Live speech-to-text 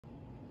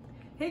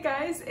Hey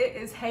guys, it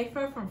is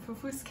Haifa from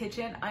Fufu's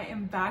Kitchen. I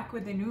am back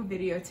with a new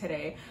video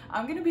today.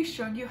 I'm going to be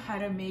showing you how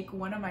to make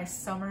one of my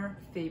summer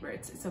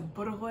favorites. It's a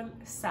burghul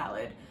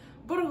salad.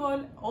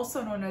 Burghul,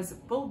 also known as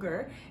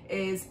Bulgar,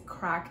 is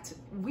cracked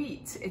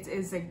wheat. It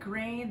is a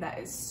grain that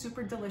is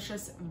super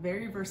delicious,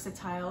 very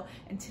versatile,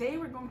 and today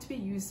we're going to be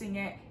using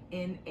it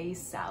in a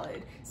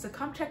salad. So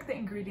come check the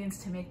ingredients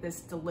to make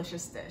this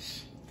delicious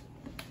dish.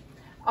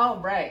 All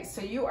right,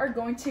 so you are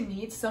going to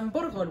need some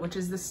burghul, which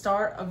is the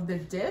star of the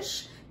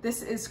dish.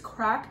 This is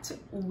cracked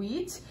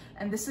wheat,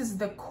 and this is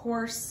the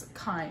coarse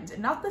kind,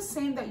 not the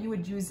same that you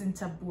would use in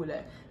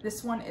tabbouleh.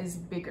 This one is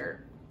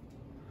bigger.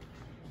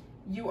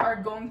 You are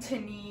going to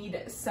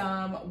need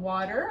some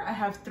water. I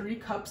have 3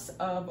 cups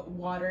of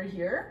water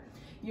here.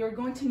 You're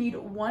going to need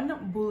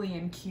 1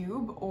 bouillon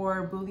cube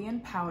or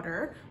bouillon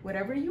powder,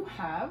 whatever you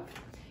have.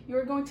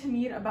 You're going to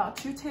need about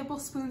 2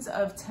 tablespoons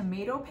of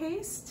tomato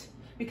paste,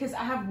 because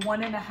I have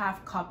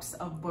 1.5 cups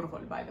of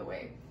burghul, by the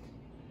way.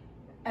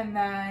 And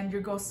then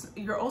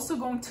you're also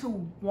going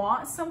to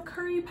want some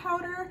curry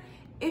powder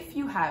if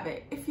you have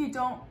it. If you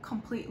don't,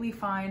 completely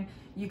fine.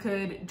 You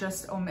could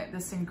just omit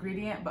this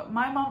ingredient, but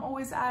my mom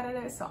always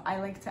added it, so I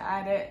like to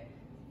add it.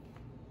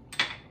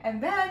 And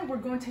then we're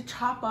going to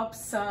chop up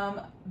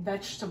some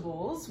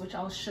vegetables, which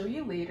I'll show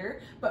you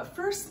later. But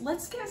first,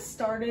 let's get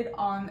started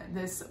on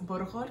this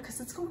burghul, because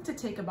it's going to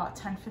take about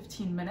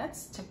 10-15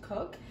 minutes to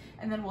cook,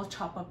 and then we'll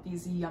chop up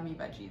these yummy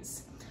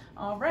veggies.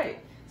 All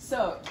right,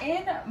 so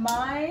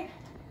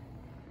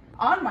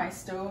on my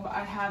stove,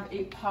 I have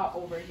a pot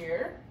over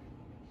here.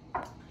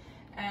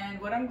 And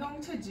what I'm going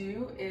to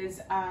do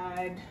is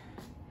add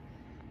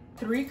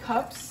 3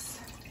 cups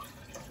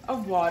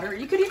of water.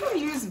 You could even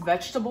use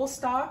vegetable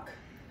stock.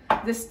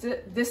 This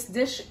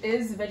dish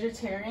is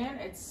vegetarian.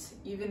 It's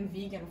even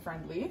vegan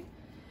friendly.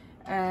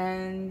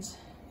 And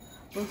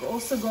we're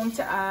also going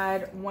to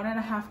add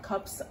 1.5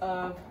 cups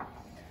of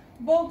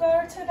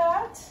Bulgar to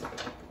that.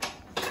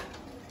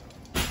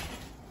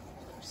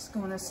 Just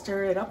going to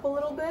stir it up a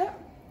little bit.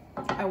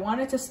 I want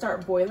it to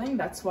start boiling,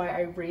 that's why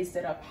I raised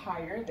it up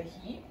higher, the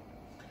heat.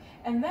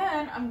 And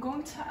then I'm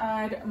going to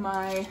add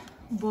my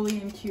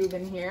bouillon cube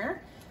in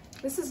here.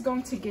 This is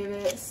going to give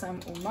it some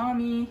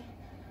umami,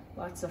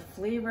 lots of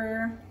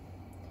flavor.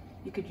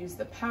 You could use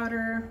the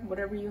powder,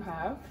 whatever you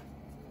have.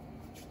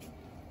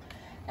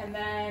 And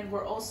then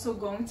we're also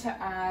going to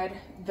add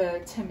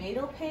the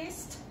tomato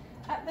paste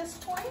at this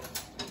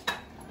point,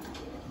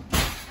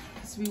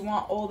 because we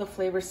want all the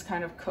flavors to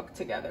kind of cook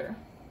together.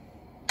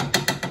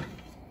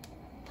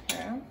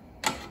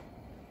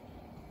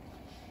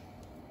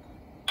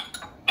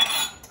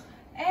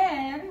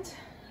 And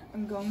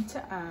I'm going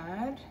to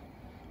add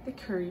the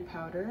curry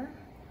powder,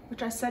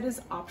 which I said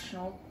is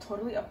optional,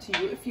 totally up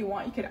to you. If you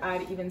want, you could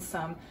add even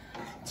some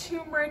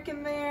turmeric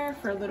in there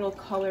for a little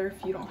color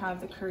if you don't have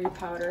the curry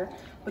powder.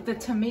 But the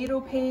tomato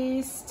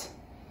paste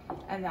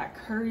and that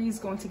curry is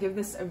going to give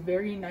this a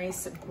very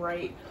nice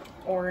bright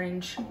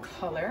orange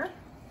color.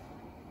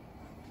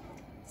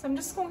 So I'm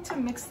just going to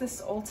mix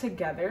this all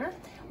together.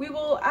 We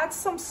will add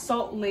some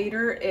salt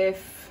later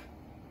if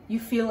you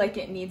feel like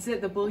it needs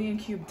it. The bouillon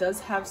cube does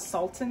have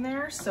salt in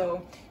there,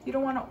 so you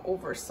don't want to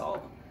over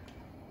salt.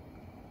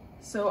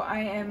 So I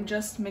am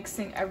just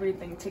mixing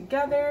everything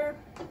together.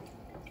 You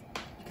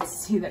can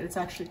see that it's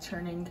actually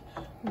turning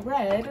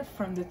red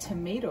from the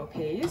tomato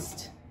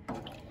paste.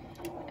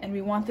 And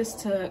we want this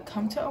to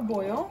come to a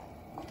boil,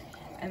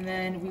 and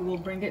then we will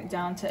bring it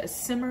down to a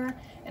simmer,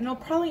 and it'll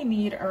probably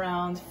need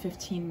around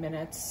 15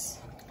 minutes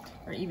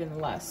or even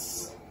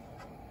less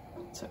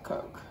to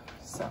cook.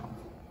 So,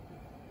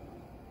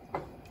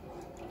 all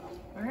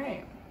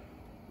right.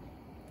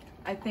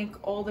 I think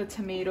all the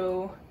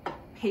tomato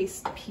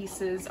paste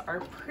pieces are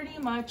pretty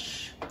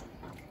much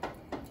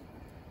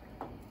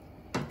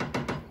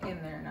in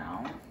there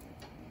now.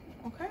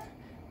 Okay,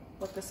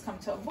 let this come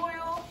to a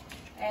boil,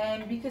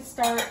 and we could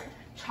start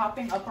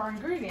chopping up our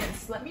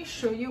ingredients. Let me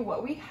show you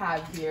what we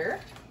have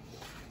here.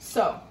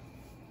 So,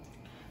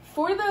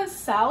 for the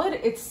salad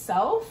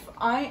itself,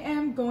 I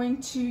am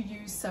going to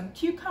use some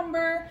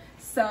cucumber,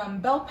 some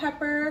bell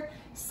pepper,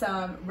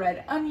 some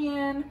red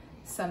onion,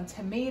 some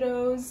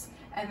tomatoes,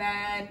 and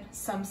then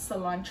some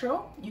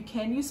cilantro. You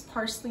can use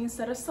parsley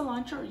instead of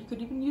cilantro, or you could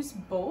even use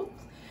both.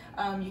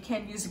 You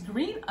can use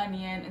green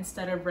onion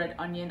instead of red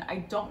onion. I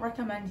don't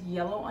recommend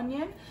yellow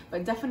onion,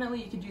 but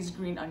definitely you could use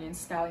green onion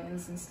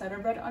scallions instead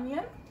of red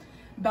onion.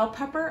 Bell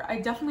pepper, I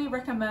definitely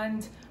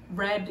recommend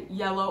red,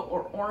 yellow,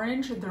 or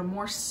orange. They're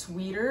more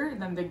sweeter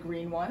than the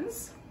green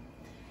ones.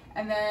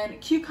 And then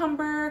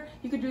cucumber,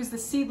 you could use the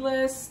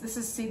seedless. This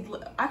is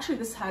seedless. Actually,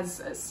 this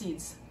has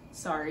seeds,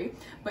 sorry.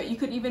 But you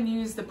could even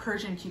use the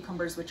Persian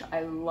cucumbers, which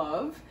I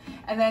love.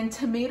 And then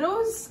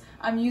tomatoes,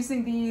 I'm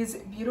using these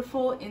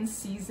beautiful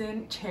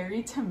in-season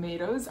cherry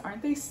tomatoes.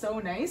 Aren't they so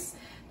nice?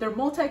 They're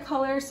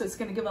multicolor, so it's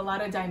gonna give a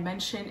lot of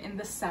dimension in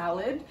the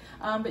salad.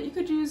 But you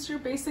could use your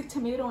basic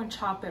tomato and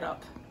chop it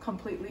up,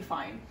 completely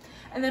fine.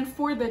 And then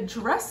for the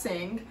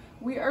dressing,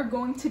 we are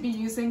going to be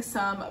using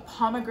some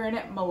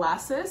pomegranate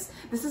molasses.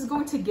 This is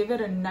going to give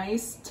it a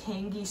nice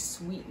tangy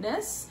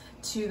sweetness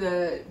to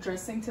the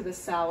dressing, to the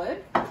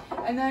salad.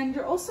 And then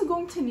you're also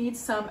going to need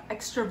some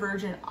extra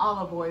virgin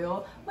olive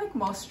oil, like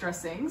most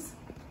dressings,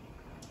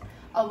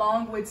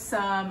 along with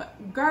some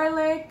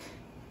garlic,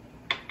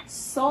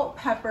 salt,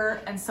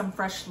 pepper, and some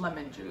fresh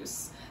lemon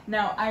juice.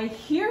 Now I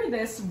hear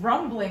this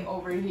rumbling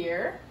over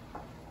here,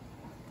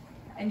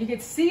 and you can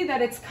see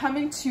that it's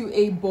coming to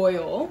a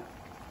boil.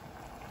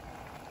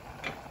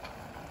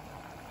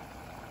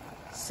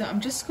 So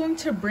I'm just going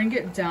to bring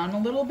it down a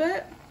little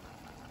bit.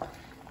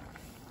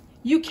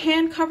 You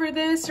can cover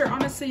this, or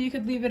honestly you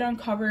could leave it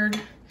uncovered.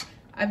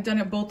 I've done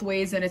it both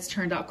ways and it's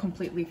turned out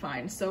completely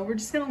fine. So we're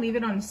just gonna leave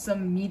it on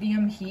some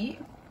medium heat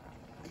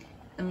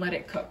and let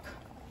it cook.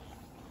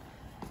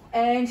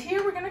 And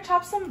here we're gonna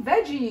chop some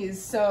veggies.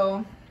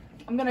 So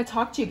I'm gonna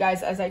talk to you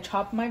guys as I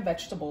chop my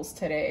vegetables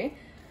today.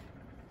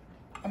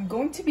 I'm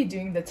going to be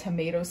doing the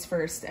tomatoes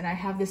first, and I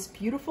have this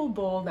beautiful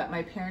bowl that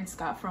my parents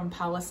got from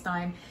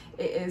Palestine.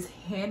 It is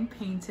hand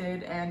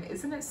painted, and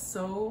isn't it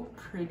so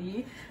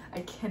pretty?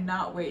 I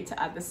cannot wait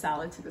to add the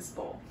salad to this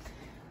bowl.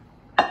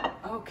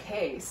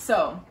 Okay,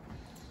 so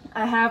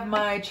I have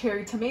my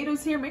cherry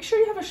tomatoes here. Make sure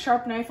you have a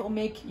sharp knife. It'll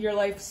make your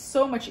life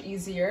so much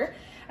easier.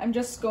 I'm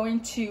just going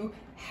to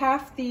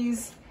half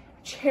these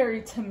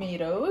cherry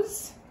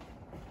tomatoes,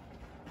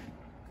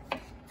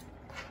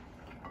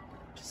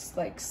 just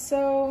like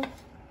so.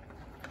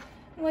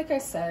 Like I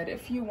said,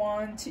 if you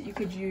want, you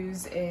could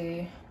use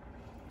a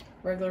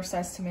regular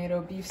sized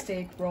tomato,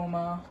 beefsteak,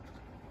 Roma,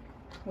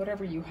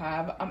 whatever you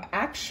have. I'm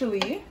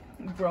actually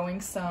growing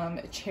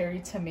some cherry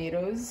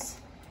tomatoes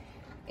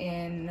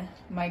in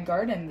my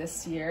garden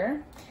this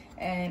year,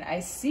 and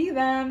I see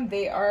them.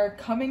 They are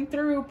coming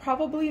through.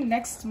 Probably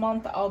next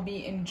month I'll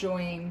be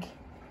enjoying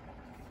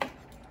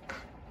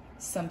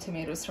some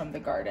tomatoes from the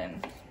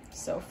garden.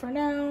 So for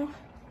now,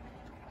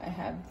 I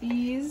have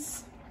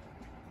these.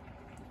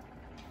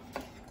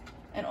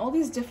 And all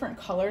these different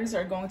colors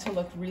are going to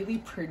look really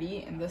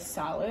pretty in this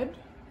salad.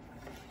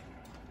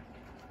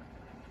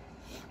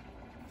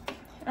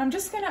 And I'm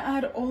just gonna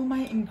add all my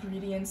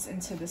ingredients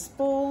into this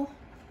bowl,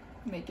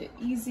 make it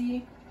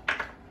easy.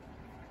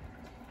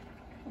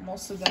 I'm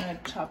also gonna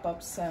chop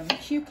up some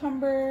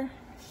cucumber.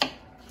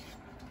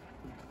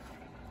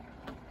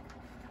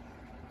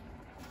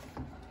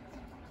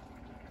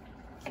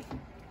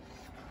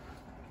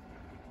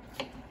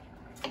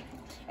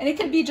 And it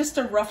could be just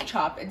a rough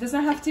chop. It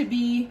doesn't have to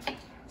be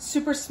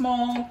super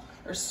small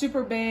or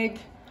super big.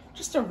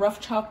 Just a rough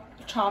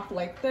chop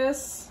like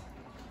this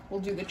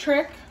will do the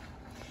trick.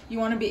 You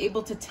want to be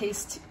able to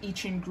taste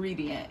each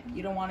ingredient.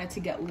 You don't want it to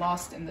get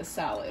lost in the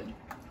salad.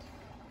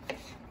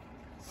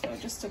 So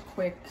just a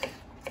quick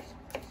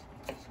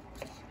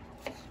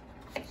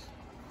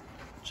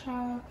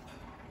chop.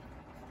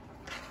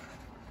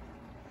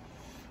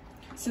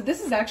 So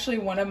this is actually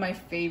one of my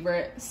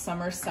favorite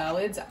summer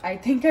salads. I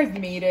think I've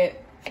made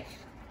it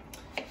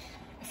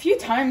a few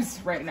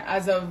times right now,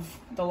 as of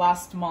the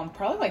last month,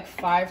 probably like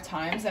 5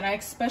 times, and I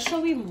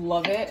especially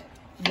love it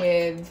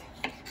with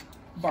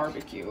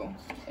barbecue.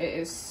 It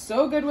is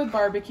so good with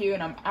barbecue,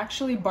 and I'm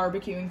actually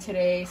barbecuing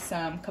today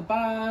some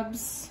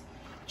kebabs,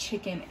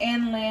 chicken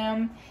and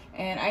lamb,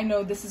 and I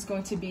know this is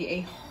going to be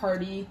a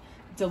hearty,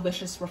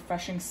 delicious,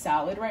 refreshing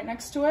salad right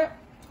next to it.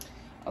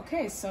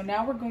 Okay, so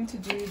now we're going to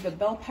do the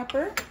bell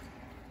pepper.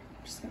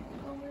 I'm just gonna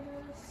lower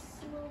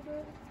this a little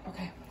bit.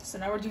 Okay, so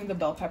now we're doing the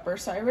bell pepper.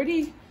 So I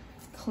already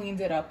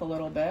cleaned it up a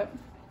little bit.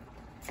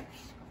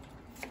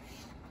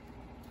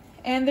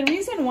 And the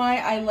reason why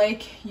I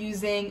like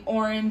using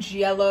orange,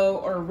 yellow,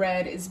 or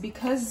red is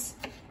because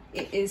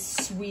it is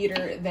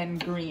sweeter than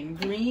green.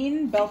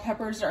 Green bell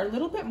peppers are a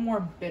little bit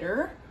more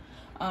bitter.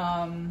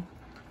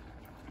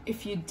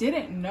 If you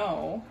didn't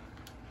know,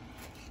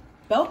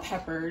 bell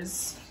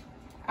peppers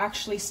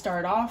actually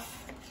start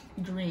off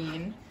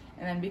green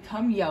and then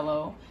become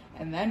yellow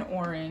and then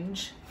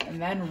orange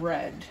and then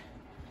red.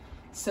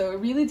 So it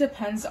really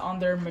depends on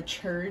their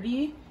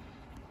maturity,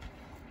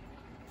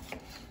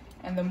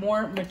 and the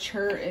more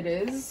mature it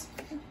is,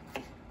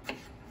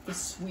 the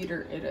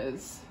sweeter it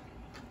is.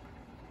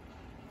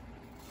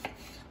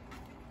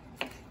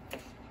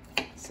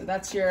 So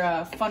that's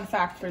your fun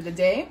fact for the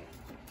day.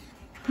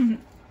 Okay.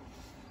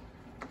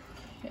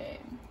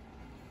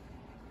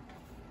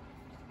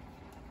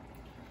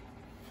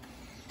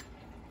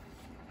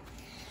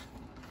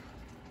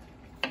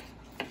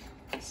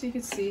 So you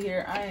can see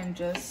here, I am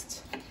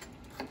just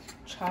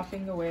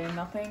chopping away,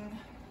 nothing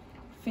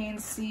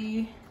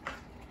fancy.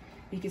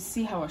 You can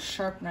see how a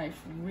sharp knife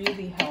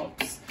really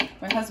helps.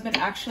 My husband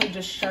actually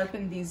just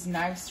sharpened these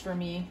knives for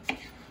me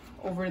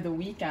over the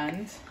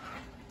weekend,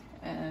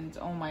 and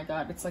oh my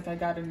god, it's like I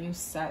got a new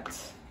set.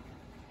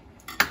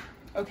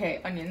 Okay,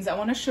 onions. I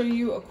want to show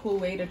you a cool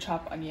way to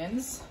chop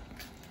onions.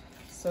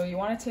 So you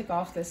want to take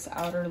off this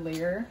outer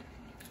layer,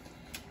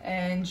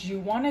 and you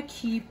want to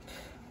keep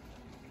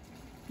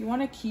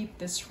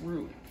this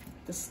root,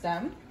 the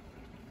stem.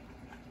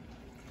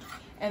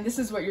 And this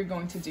is what you're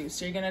going to do.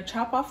 So you're going to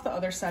chop off the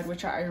other side,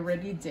 which I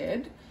already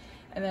did,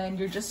 and then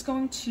you're just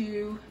going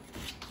to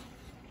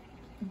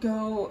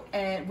go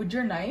and with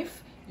your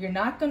knife You're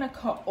not gonna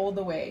cut all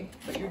the way,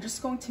 but you're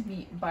just going to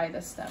meet by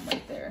the stem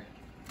right there.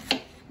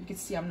 You can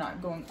see I'm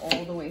not going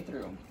all the way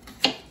through.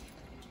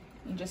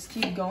 And just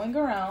keep going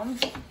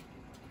around.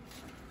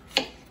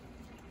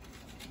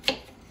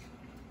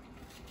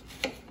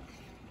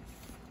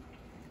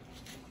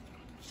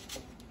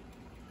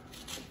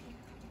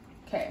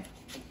 Okay,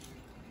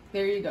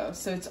 there you go.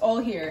 So it's all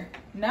here.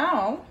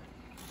 Now,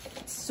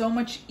 it's so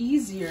much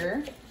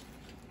easier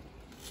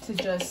to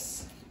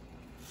just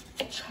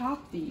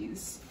chop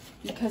these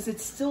because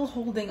it's still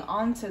holding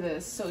on to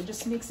this. So it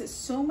just makes it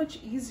so much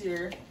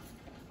easier.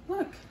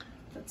 Look,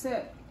 that's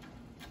it.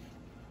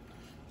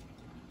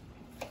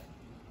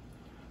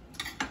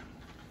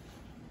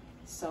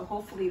 So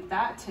hopefully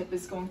that tip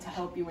is going to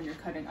help you when you're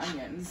cutting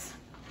onions.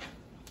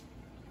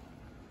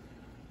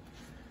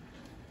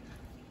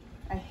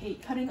 I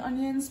hate cutting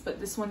onions, but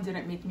this one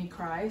didn't make me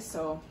cry,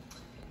 so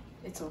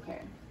it's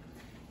okay.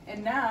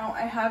 And now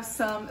I have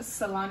some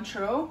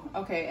cilantro.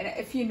 Okay, and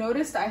if you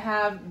noticed, I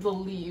have the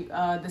leaf,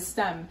 the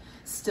stem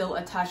still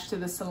attached to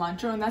the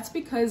cilantro, and that's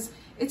because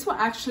it's what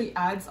actually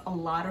adds a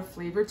lot of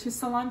flavor to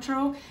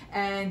cilantro,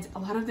 and a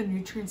lot of the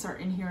nutrients are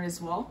in here as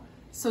well.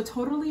 So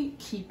totally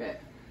keep it.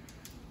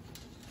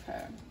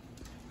 Okay.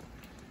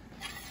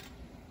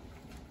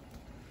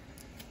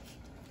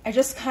 I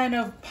just kind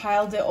of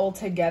piled it all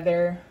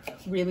together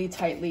really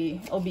tightly.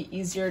 It'll be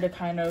easier to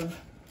kind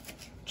of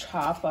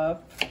chop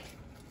up.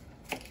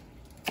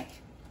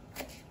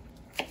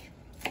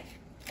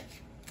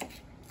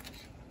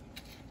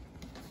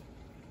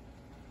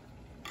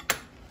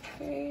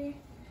 Okay,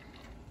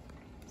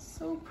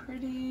 so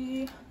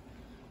pretty.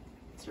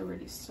 It's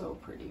already so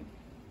pretty.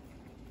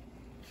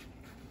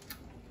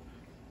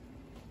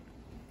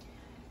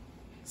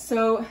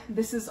 So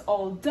this is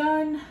all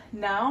done.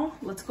 Now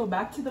let's go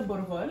back to the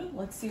burgol.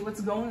 Let's see what's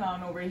going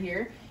on over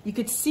here. You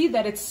could see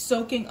that it's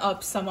soaking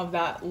up some of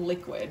that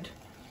liquid.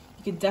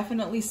 You could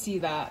definitely see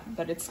that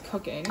it's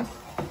cooking.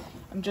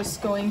 I'm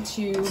just going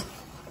to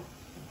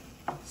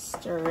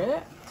stir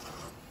it.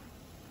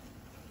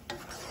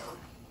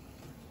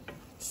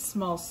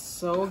 Smells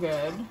so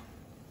good.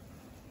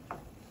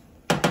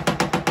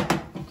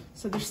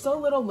 So there's still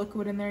a little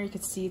liquid in there. You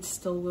can see it's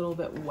still a little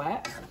bit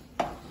wet.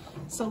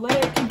 So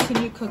let it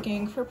continue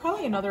cooking for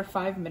probably another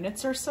 5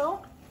 minutes or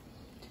so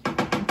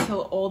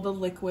until all the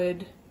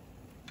liquid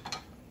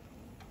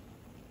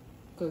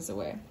goes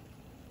away.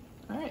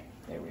 All right,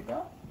 there we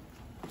go.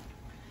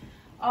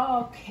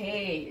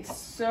 Okay,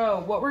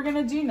 so what we're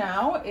gonna do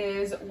now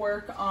is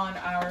work on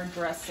our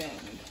dressing.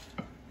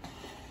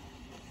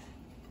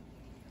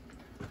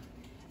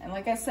 And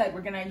like I said,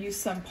 we're gonna use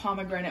some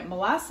pomegranate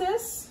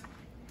molasses,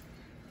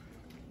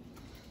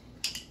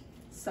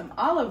 some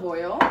olive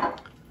oil,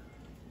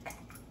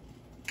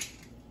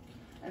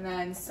 and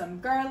then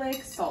some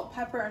garlic, salt,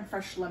 pepper, and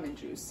fresh lemon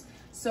juice.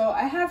 So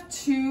I have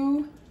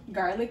 2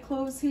 garlic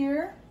cloves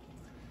here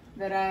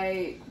that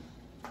I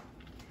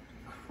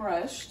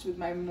crushed with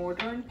my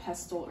mortar and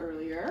pestle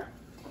earlier.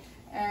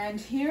 And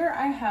here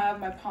I have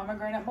my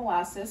pomegranate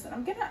molasses, and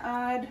I'm gonna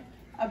add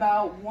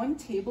about 1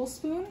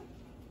 tablespoon,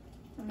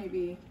 or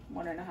maybe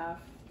 1.5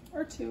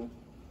 or 2.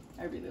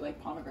 I really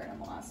like pomegranate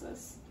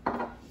molasses.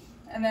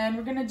 And then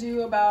we're gonna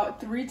do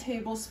about 3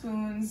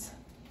 tablespoons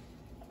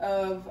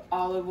of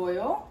olive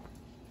oil.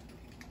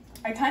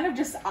 I kind of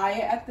just eye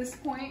it at this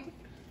point.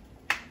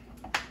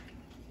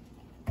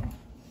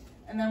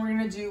 And then we're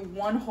gonna do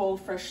 1 whole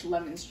fresh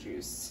lemon's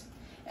juice.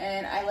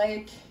 And I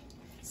like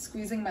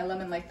squeezing my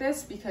lemon like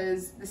this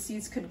because the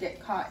seeds could get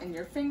caught in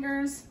your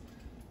fingers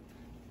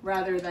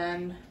rather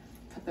than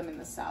put them in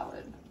the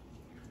salad.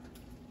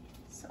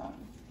 So.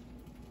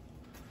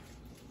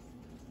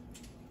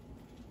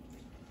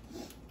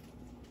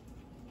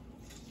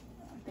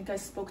 I think I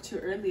spoke too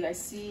early. I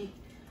see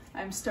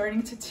I'm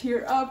starting to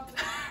tear up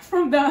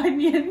from the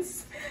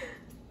onions.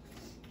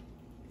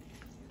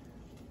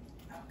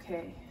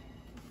 Okay.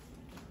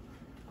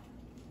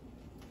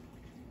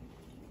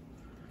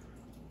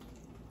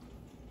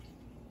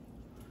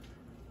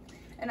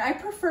 And I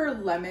prefer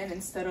lemon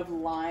instead of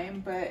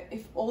lime, but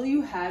if all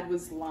you had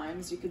was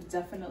limes, you could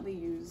definitely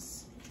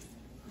use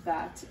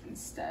that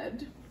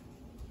instead.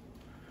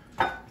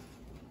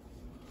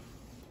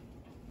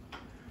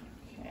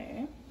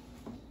 Okay.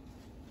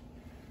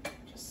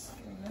 Just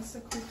give this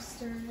a quick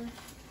stir.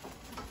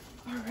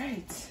 All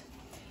right.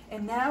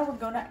 And now we're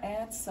gonna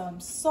add some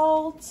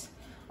salt.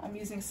 I'm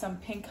using some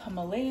pink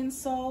Himalayan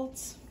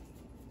salt.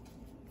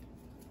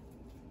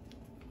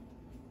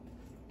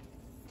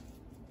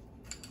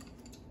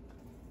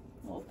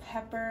 A little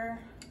pepper.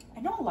 I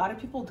know a lot of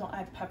people don't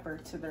add pepper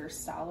to their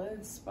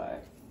salads,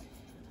 but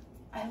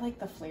I like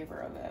the flavor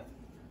of it.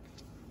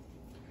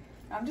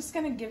 I'm just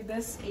gonna give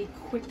this a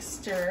quick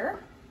stir.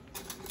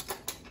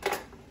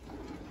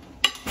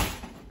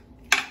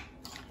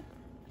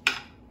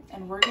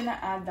 And we're gonna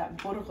add that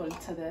burgol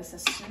to this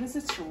as soon as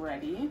it's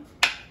ready.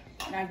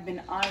 And I've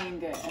been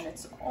eyeing it and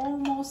it's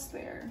almost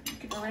there. You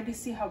can already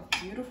see how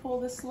beautiful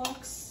this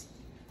looks.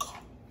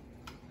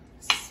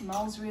 It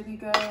smells really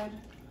good.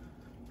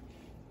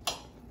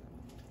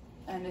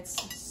 And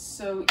it's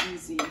so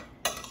easy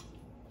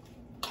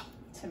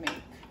to make.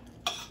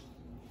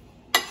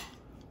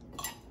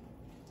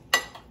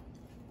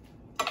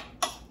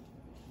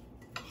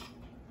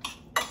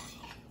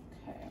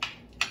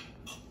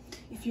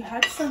 If you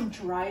had some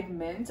dried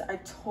mint, I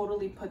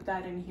totally put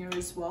that in here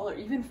as well, or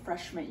even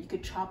fresh mint. You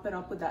could chop it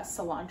up with that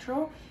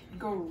cilantro. It'd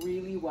go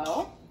really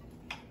well.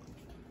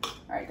 All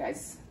right,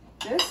 guys,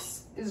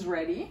 this is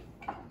ready.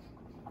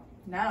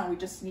 Now we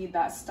just need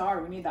that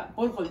star. We need that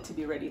bulgur to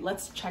be ready.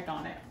 Let's check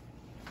on it.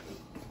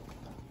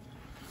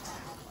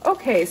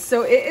 Okay,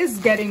 so it is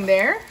getting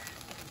there.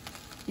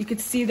 You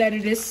could see that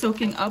it is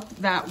soaking up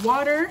that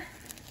water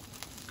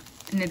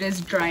and it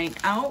is drying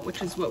out,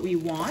 which is what we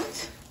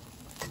want.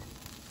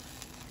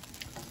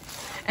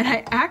 And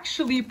I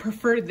actually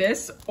prefer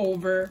this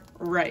over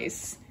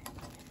rice.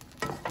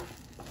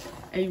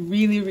 I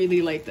really,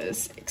 really like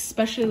this,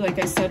 especially like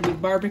I said with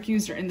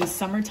barbecues or in the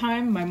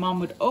summertime. My mom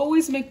would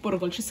always make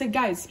burghul. She said,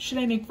 guys, should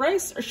I make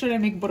rice or should I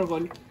make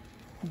burghul?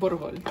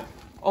 Burghul,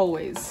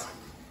 always.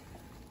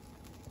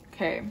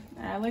 Okay,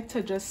 and I like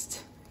to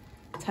just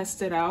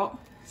test it out,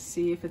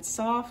 see if it's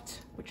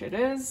soft, which it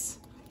is.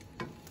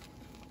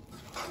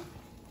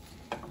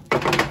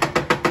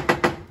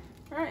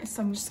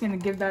 So I'm just gonna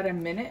give that a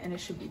minute and it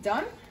should be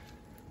done.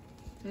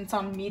 And it's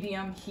on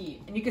medium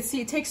heat. And you can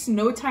see it takes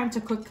no time to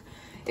cook.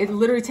 It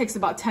literally takes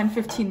about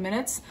 10-15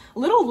 minutes, a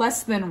little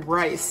less than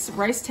rice.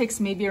 Rice takes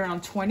maybe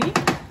around 20.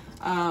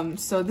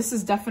 So this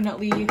is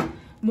definitely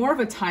more of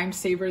a time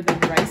saver than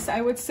rice,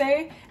 I would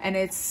say. And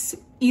it's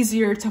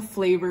easier to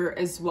flavor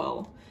as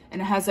well.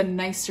 And it has a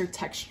nicer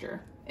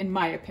texture, in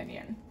my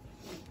opinion.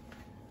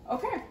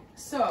 Okay,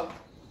 so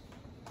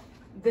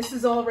this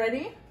is all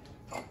ready.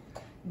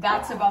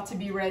 That's about to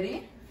be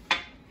ready,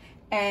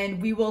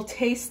 and we will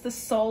taste the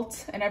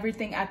salt and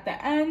everything at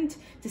the end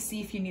to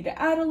see if you need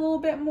to add a little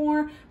bit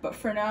more. But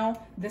for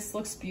now, this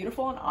looks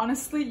beautiful, and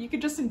honestly, you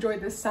could just enjoy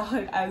this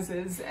salad as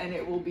is and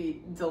it will be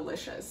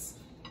delicious.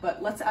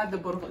 But let's add the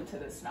burghul to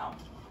this now.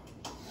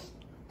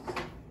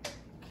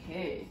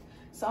 Okay,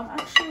 so I'm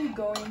actually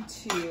going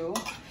to,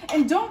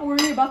 and don't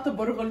worry about the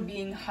burghul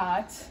being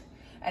hot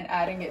and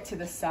adding it to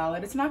the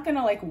salad. It's not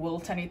gonna like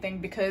wilt anything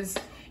because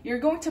you're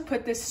going to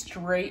put this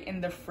straight in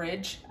the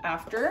fridge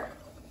after.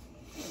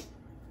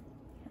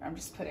 I'm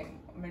just putting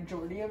a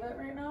majority of it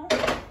right now,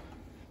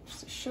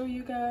 just to show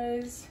you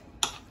guys.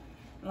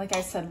 Like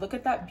I said, look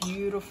at that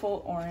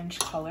beautiful orange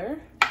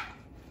color.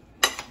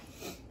 Okay,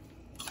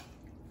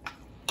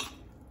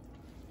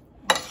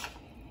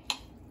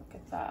 look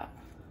at that.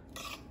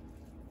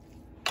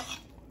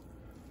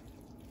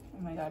 Oh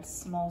my God, it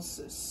smells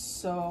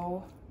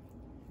so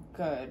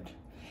good.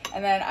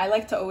 And then I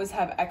like to always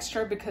have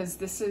extra because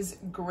this is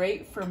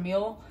great for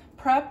meal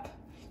prep.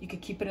 You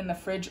could keep it in the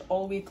fridge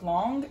all week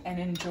long and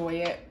enjoy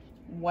it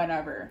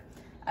whenever.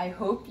 I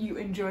hope you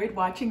enjoyed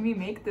watching me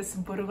make this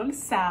burghul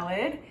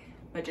salad.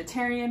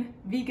 Vegetarian,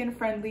 vegan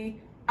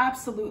friendly,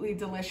 absolutely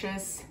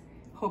delicious.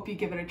 Hope you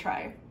give it a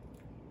try.